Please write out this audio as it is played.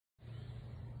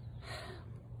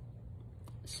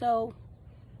So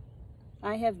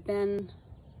I have been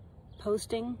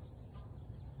posting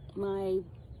my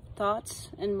thoughts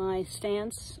and my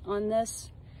stance on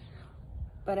this,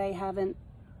 but I haven't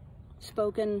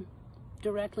spoken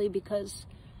directly because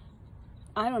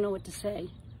I don't know what to say.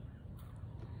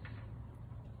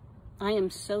 I am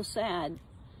so sad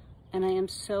and I am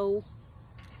so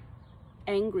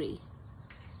angry,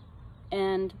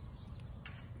 and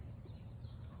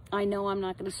I know I'm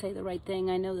not going to say the right thing.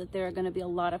 I know that there are going to be a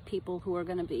lot of people who are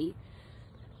going to be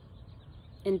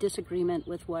in disagreement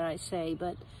with what I say,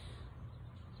 but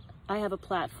I have a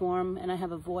platform and I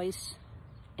have a voice,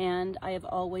 and I have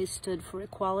always stood for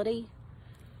equality.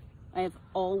 I have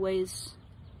always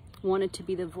wanted to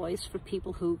be the voice for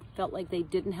people who felt like they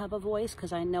didn't have a voice,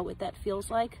 because I know what that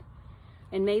feels like.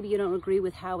 And maybe you don't agree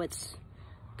with how it's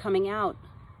coming out,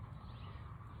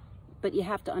 but you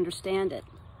have to understand it,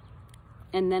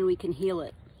 and then we can heal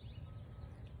it.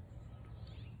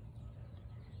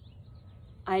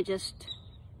 I'm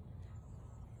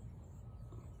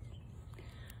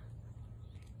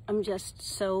just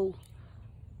so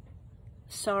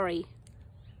sorry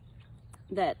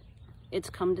that it's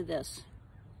come to this.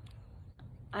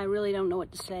 I really don't know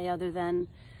what to say other than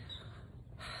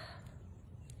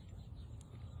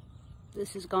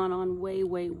this has gone on way,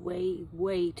 way, way,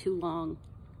 way too long.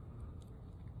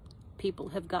 People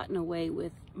have gotten away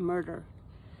with murder,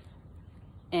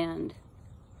 and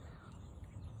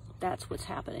that's what's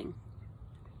happening.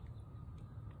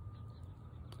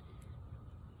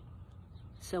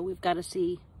 So we've got to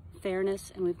see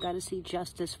fairness, and we've got to see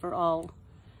justice for all,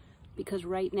 because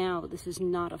right now this is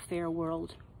not a fair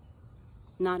world.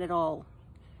 Not at all.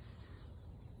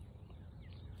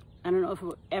 I don't know if it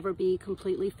will ever be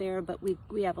completely fair, but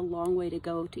we have a long way to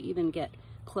go to even get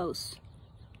close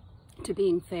to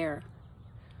being fair.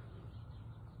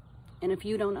 And if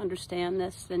you don't understand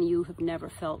this, then you have never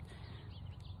felt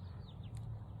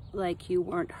like you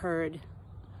weren't heard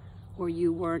or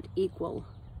you weren't equal.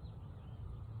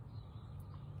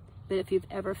 But if you've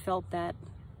ever felt that,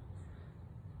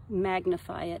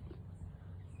 magnify it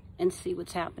and see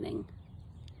what's happening.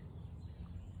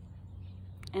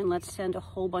 And let's send a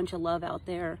whole bunch of love out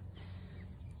there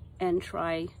and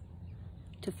try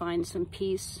to find some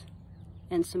peace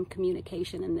and some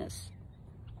communication in this.